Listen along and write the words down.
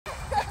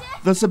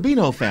The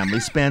Sabino family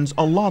spends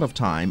a lot of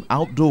time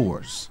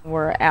outdoors.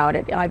 We're out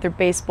at either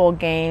baseball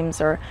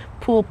games or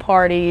pool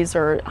parties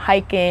or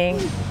hiking.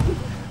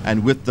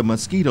 And with the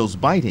mosquitoes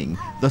biting,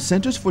 the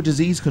Centers for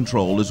Disease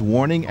Control is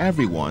warning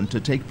everyone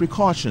to take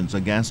precautions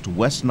against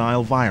West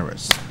Nile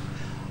virus.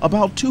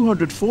 About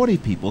 240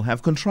 people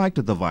have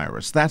contracted the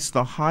virus. That's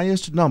the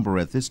highest number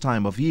at this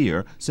time of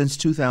year since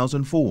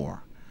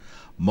 2004.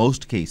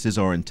 Most cases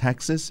are in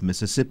Texas,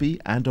 Mississippi,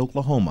 and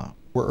Oklahoma.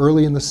 We're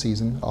early in the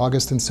season.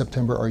 August and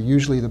September are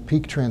usually the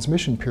peak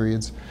transmission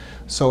periods.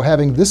 So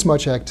having this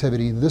much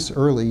activity this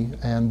early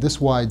and this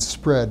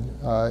widespread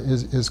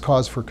is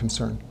cause for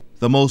concern.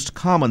 The most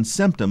common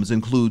symptoms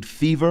include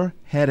fever,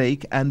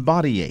 headache, and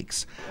body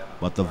aches.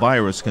 But the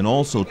virus can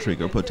also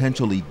trigger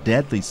potentially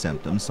deadly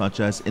symptoms such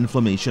as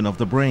inflammation of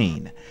the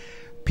brain.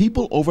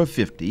 People over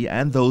 50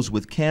 and those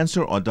with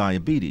cancer or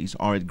diabetes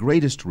are at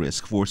greatest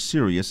risk for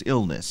serious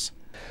illness.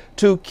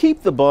 To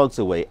keep the bugs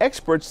away,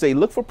 experts say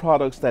look for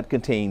products that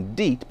contain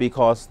DEET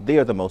because they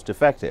are the most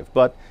effective,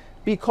 but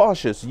be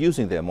cautious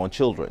using them on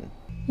children.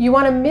 You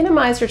want to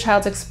minimize your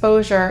child's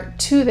exposure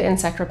to the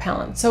insect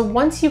repellent. So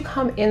once you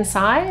come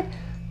inside,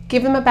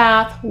 give them a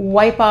bath,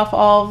 wipe off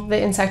all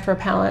the insect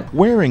repellent.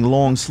 Wearing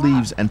long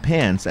sleeves and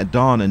pants at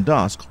dawn and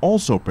dusk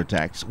also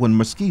protects when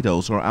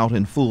mosquitoes are out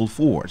in full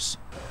force.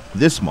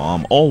 This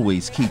mom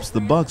always keeps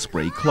the bug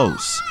spray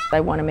close.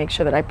 I want to make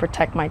sure that I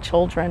protect my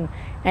children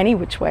any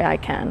which way I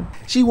can.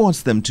 She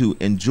wants them to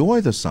enjoy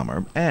the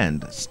summer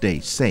and stay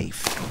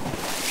safe.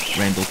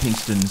 Randall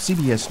Pinkston,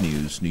 CBS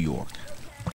News, New York.